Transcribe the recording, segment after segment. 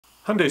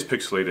Hyundai's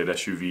pixelated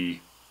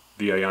SUV,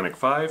 the Ioniq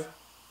 5,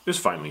 is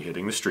finally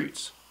hitting the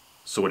streets.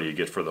 So what do you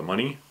get for the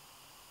money?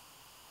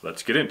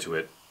 Let's get into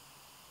it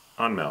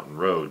on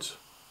MtnRoads.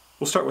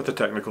 We'll start with the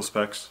technical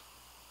specs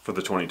for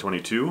the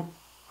 2022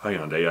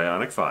 Hyundai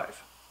Ioniq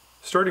 5.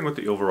 Starting with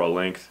the overall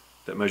length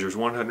that measures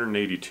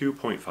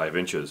 182.5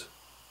 inches,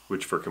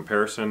 which for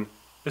comparison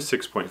is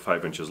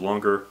 6.5 inches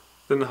longer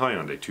than the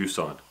Hyundai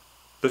Tucson.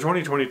 The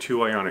 2022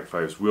 Ioniq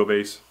 5's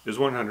wheelbase is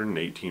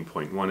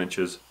 118.1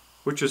 inches,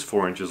 which is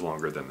 4 inches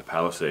longer than the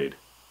Palisade.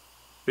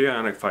 The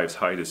Ioniq 5's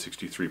height is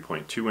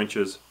 63.2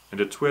 inches,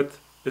 and its width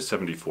is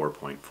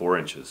 74.4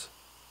 inches.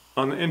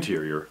 On the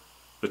interior,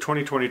 the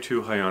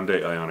 2022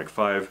 Hyundai Ioniq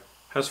 5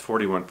 has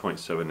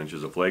 41.7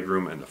 inches of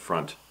legroom in the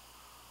front,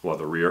 while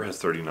the rear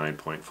has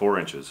 39.4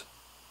 inches.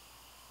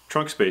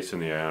 Trunk space in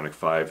the Ioniq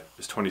 5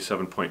 is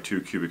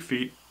 27.2 cubic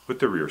feet with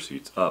the rear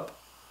seats up.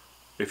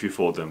 If you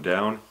fold them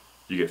down,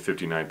 you get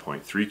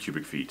 59.3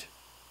 cubic feet.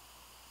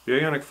 The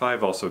Ioniq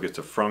 5 also gets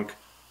a frunk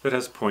that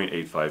has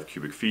 0.85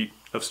 cubic feet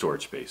of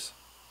storage space.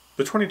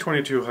 The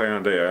 2022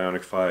 Hyundai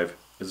Ioniq 5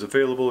 is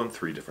available in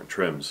 3 different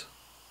trims: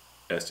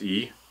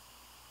 SE,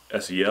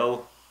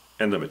 SEL,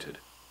 and Limited.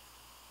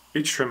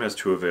 Each trim has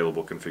 2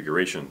 available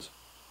configurations: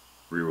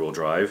 rear-wheel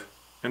drive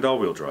and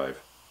all-wheel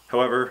drive.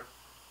 However,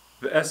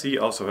 the SE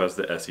also has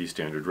the SE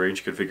standard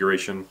range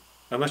configuration,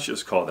 and let's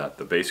just call that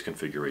the base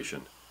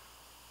configuration.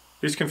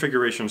 These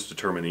configurations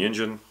determine the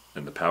engine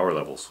and the power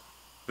levels.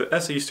 The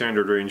SE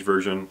standard range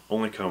version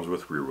only comes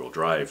with rear-wheel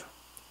drive.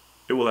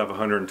 It will have a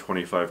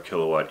 125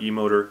 kilowatt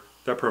e-motor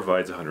that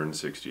provides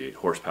 168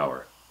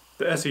 horsepower.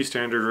 The SE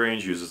standard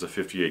range uses a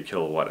 58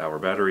 kilowatt hour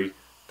battery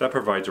that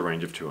provides a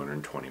range of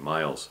 220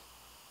 miles.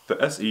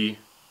 The SE,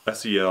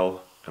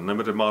 SEL, and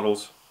Limited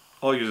models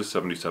all use a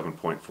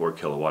 77.4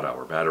 kilowatt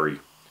hour battery.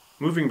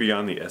 Moving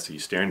beyond the SE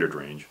standard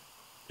range,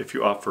 if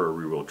you opt for a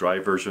rear-wheel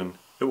drive version,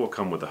 it will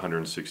come with a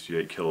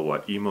 168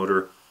 kilowatt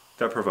e-motor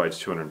that provides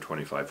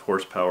 225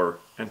 horsepower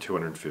and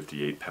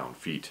 258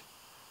 pound-feet.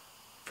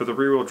 For the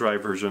rear-wheel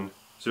drive version,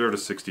 0 to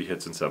 60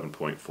 hits in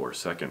 7.4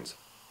 seconds.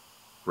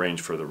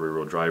 Range for the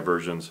rear-wheel drive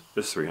versions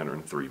is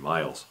 303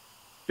 miles.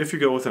 If you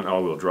go with an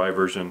all-wheel drive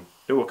version,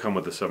 it will come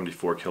with a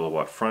 74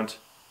 kilowatt front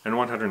and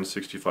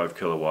 165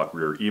 kilowatt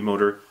rear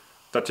e-motor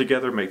that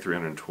together make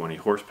 320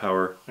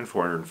 horsepower and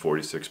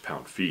 446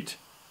 pound-feet.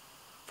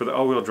 For the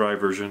all-wheel drive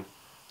version,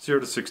 0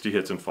 to 60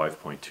 hits in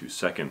 5.2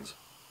 seconds.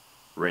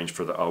 Range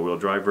for the all-wheel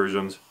drive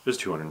versions is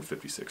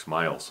 256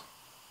 miles.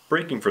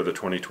 Braking for the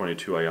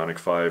 2022 Ioniq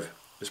 5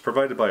 is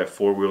provided by a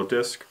 4-wheel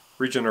disc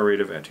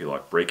regenerative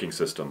anti-lock braking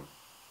system.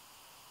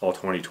 All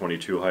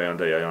 2022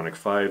 Hyundai Ioniq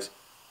 5s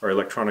are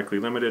electronically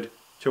limited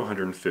to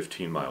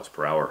 115 miles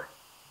per hour.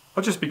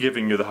 I'll just be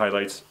giving you the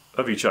highlights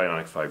of each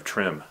Ioniq 5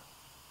 trim.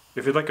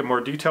 If you'd like a more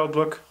detailed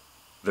look,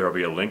 there will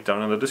be a link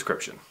down in the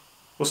description.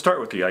 We'll start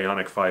with the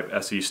Ioniq 5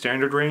 SE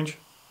standard range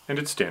and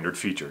its standard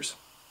features.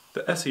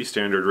 The SE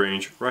standard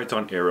range rides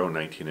on Aero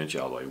 19-inch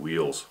alloy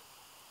wheels.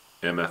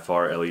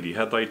 MFR LED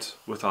headlights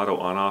with auto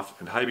on-off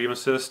and high beam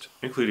assist,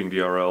 including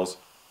DRLs,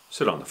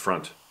 sit on the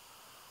front.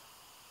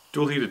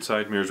 Dual heated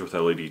side mirrors with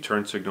LED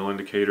turn signal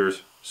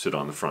indicators sit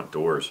on the front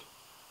doors,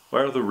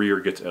 while the rear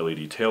gets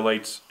LED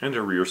taillights and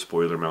a rear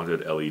spoiler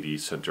mounted LED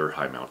center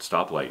high mount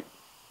stoplight.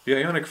 The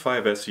Ioniq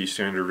 5 SE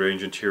standard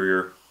range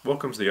interior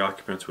welcomes the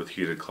occupants with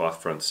heated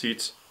cloth front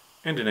seats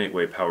and an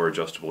 8-way power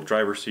adjustable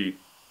driver seat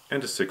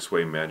and a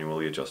 6-way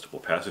manually adjustable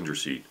passenger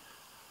seat.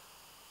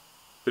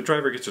 The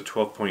driver gets a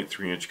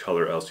 12.3-inch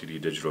color LCD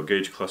digital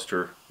gauge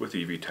cluster with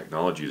EV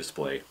technology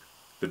display.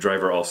 The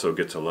driver also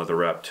gets a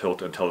leather-wrapped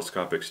tilt and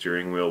telescopic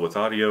steering wheel with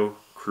audio,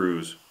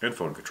 cruise, and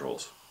phone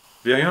controls.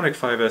 The Ioniq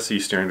 5 SE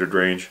standard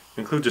range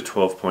includes a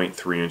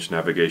 12.3-inch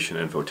navigation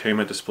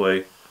infotainment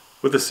display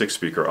with a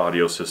 6-speaker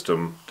audio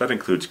system that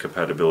includes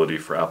compatibility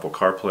for Apple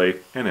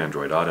CarPlay and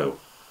Android Auto.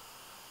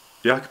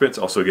 The occupants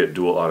also get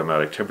dual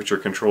automatic temperature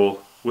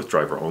control with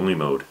driver-only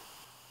mode.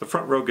 The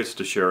front row gets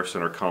to share a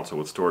center console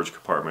with storage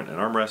compartment and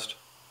armrest,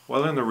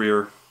 while in the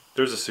rear,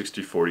 there's a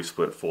 60-40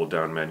 split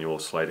fold-down manual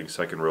sliding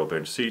second row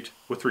bench seat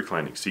with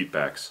reclining seat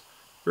backs.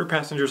 Rear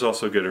passengers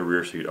also get a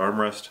rear seat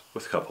armrest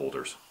with cup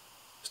holders.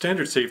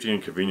 Standard safety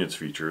and convenience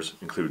features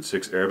include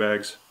 6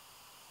 airbags,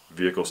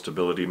 vehicle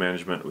stability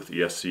management with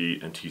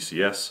ESC and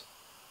TCS,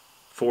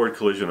 forward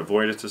collision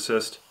avoidance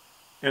assist,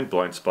 and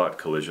blind spot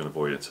collision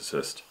avoidance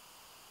assist.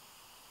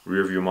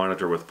 Rear view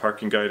monitor with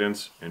parking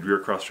guidance and rear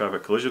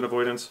cross-traffic collision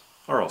avoidance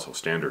are also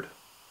standard.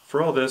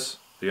 For all this,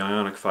 the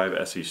Ioniq 5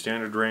 SE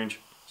standard range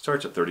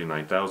starts at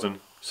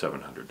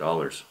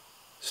 $39,700.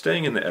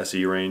 Staying in the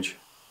SE range,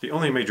 the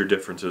only major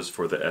differences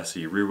for the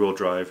SE rear-wheel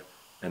drive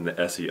and the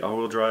SE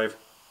all-wheel drive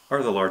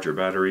are the larger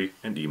battery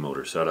and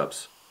e-motor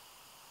setups.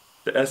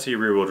 The SE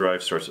rear-wheel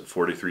drive starts at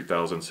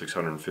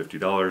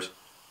 $43,650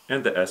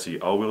 and the SE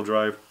all-wheel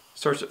drive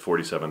starts at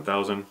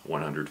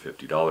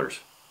 $47,150.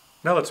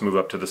 Now let's move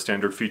up to the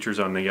standard features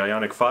on the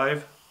Ioniq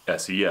 5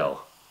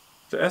 SEL.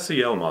 The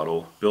SEL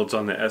model builds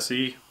on the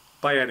SE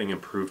by adding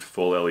improved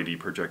full LED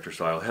projector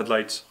style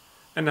headlights,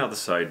 and now the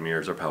side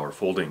mirrors are power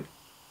folding.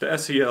 The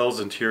SEL's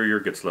interior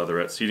gets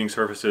leatherette seating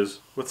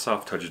surfaces with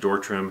soft touch door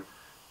trim,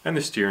 and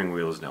the steering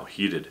wheel is now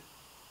heated.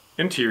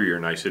 Interior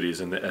niceties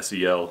in the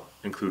SEL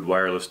include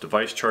wireless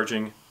device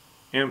charging,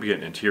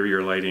 ambient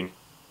interior lighting,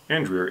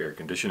 and rear air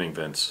conditioning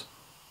vents.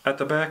 At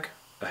the back,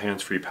 a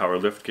hands-free power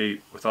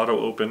liftgate with auto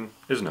open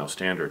is now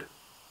standard.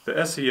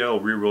 The SEL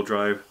rear-wheel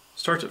drive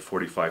starts at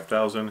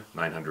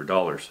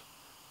 $45,900,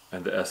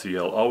 and the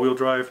SEL all-wheel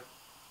drive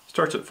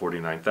starts at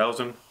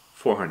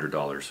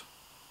 $49,400.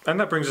 And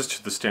that brings us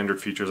to the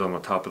standard features on the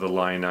top of the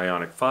line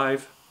Ioniq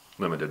 5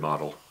 Limited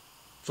model.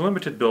 The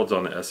Limited builds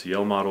on the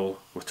SEL model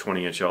with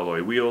 20-inch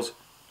alloy wheels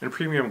and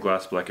premium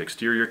glass black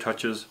exterior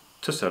touches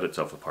to set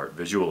itself apart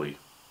visually.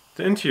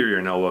 The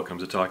interior now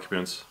welcomes its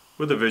occupants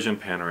with a Vision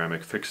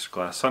panoramic fixed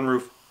glass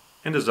sunroof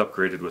and is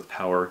upgraded with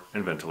power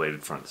and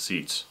ventilated front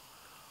seats.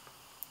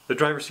 The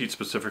driver's seat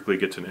specifically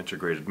gets an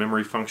integrated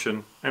memory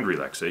function and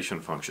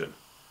relaxation function.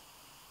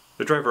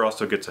 The driver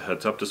also gets a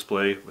heads-up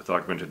display with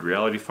augmented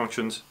reality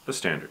functions as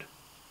standard.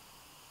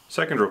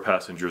 Second row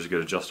passengers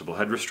get adjustable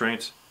head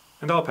restraints,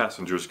 and all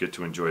passengers get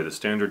to enjoy the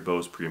standard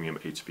Bose premium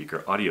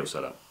 8-speaker audio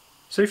setup.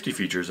 Safety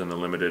features in the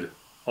Limited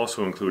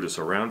also include a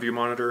surround view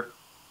monitor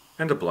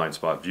and a blind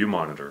spot view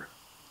monitor.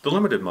 The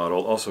Limited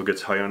model also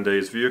gets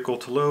Hyundai's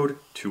vehicle-to-load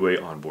two-way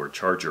onboard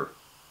charger.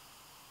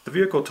 The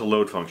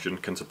vehicle-to-load function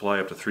can supply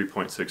up to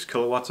 3.6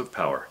 kilowatts of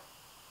power.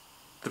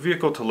 The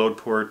vehicle-to-load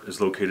port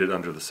is located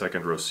under the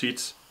second row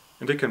seats,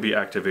 and it can be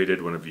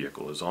activated when a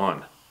vehicle is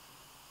on.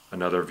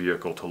 Another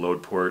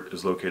vehicle-to-load port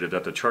is located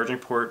at the charging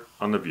port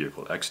on the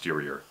vehicle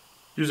exterior.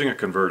 Using a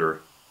converter,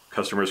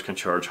 customers can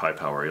charge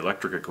high-power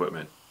electric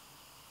equipment.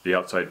 The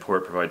outside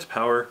port provides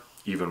power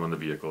even when the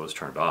vehicle is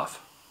turned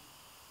off.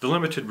 The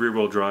Limited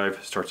rear-wheel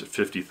drive starts at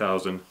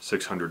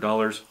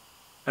 $50,600,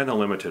 and the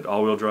Limited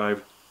all-wheel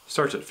drive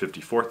starts at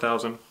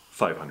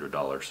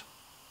 $54,500.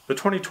 The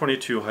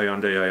 2022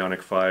 Hyundai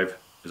Ioniq 5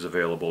 is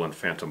available in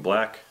Phantom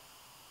Black,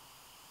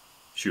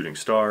 Shooting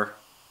Star,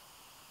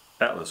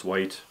 Atlas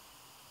White,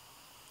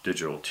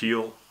 Digital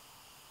Teal,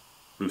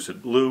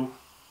 Lucid Blue,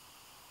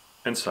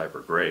 and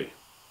Cyber Gray.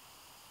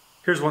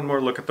 Here's one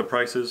more look at the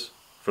prices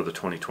for the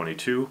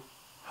 2022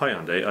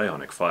 Hyundai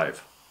Ioniq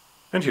 5.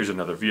 And here's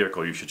another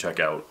vehicle you should check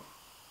out.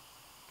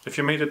 If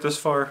you made it this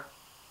far,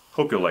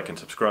 hope you'll like and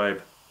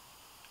subscribe,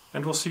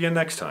 and we'll see you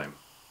next time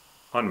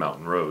on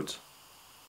Mountain Roads.